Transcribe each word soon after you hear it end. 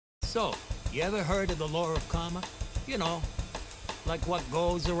So, you ever heard of the law of karma? You know, like what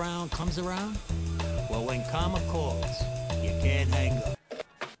goes around comes around? Well, when karma calls, you can't hang up.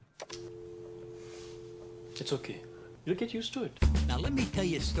 It's okay. You'll get used to it. Now, let me tell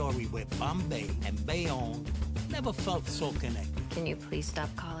you a story where Bombay and Bayonne never felt so connected. Can you please stop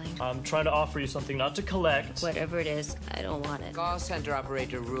calling? I'm trying to offer you something not to collect. Whatever it is, I don't want it. Call center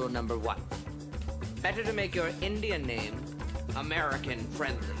operator rule number 1. Better to make your Indian name American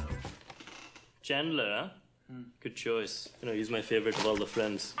friendly. Chandler, huh? Good choice. You know, he's my favorite of all the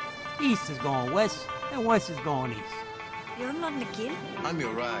friends. East is going west, and west is going east. You're not Nikhil? I'm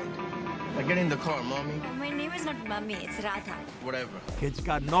your ride. Now get in the car, mommy. My name is not Mummy, it's Radha. Whatever. Kids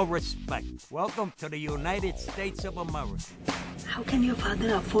got no respect. Welcome to the United States of America. How can your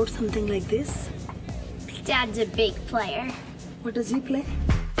father afford something like this? Dad's a big player. What does he play?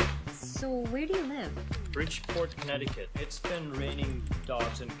 So, where do you live? Bridgeport, Connecticut. It's been raining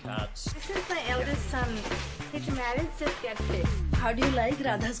dogs and cats. This is my eldest son. His marriage just got fixed. How do you like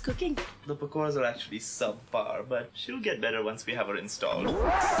Radha's cooking? The pakoras are actually subpar, but she'll get better once we have her installed.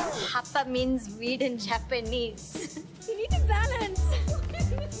 Happa means weed in Japanese. You need to balance.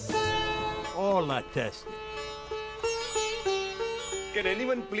 All that tested. Can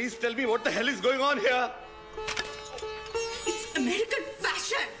anyone please tell me what the hell is going on here? It's American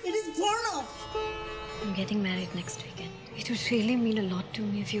fashion. It is porno. I'm getting married next weekend. It would really mean a lot to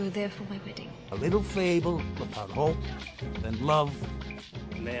me if you were there for my wedding. A little fable about hope and love.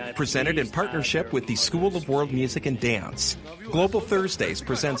 Presented in partnership with the School of World Music and Dance, Global Thursdays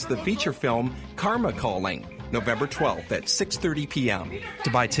presents the feature film Karma Calling, November 12th at 6:30 p.m.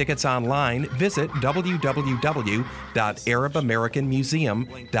 To buy tickets online, visit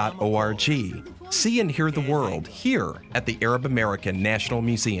www.arabamericanmuseum.org. See and hear the world here at the Arab American National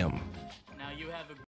Museum.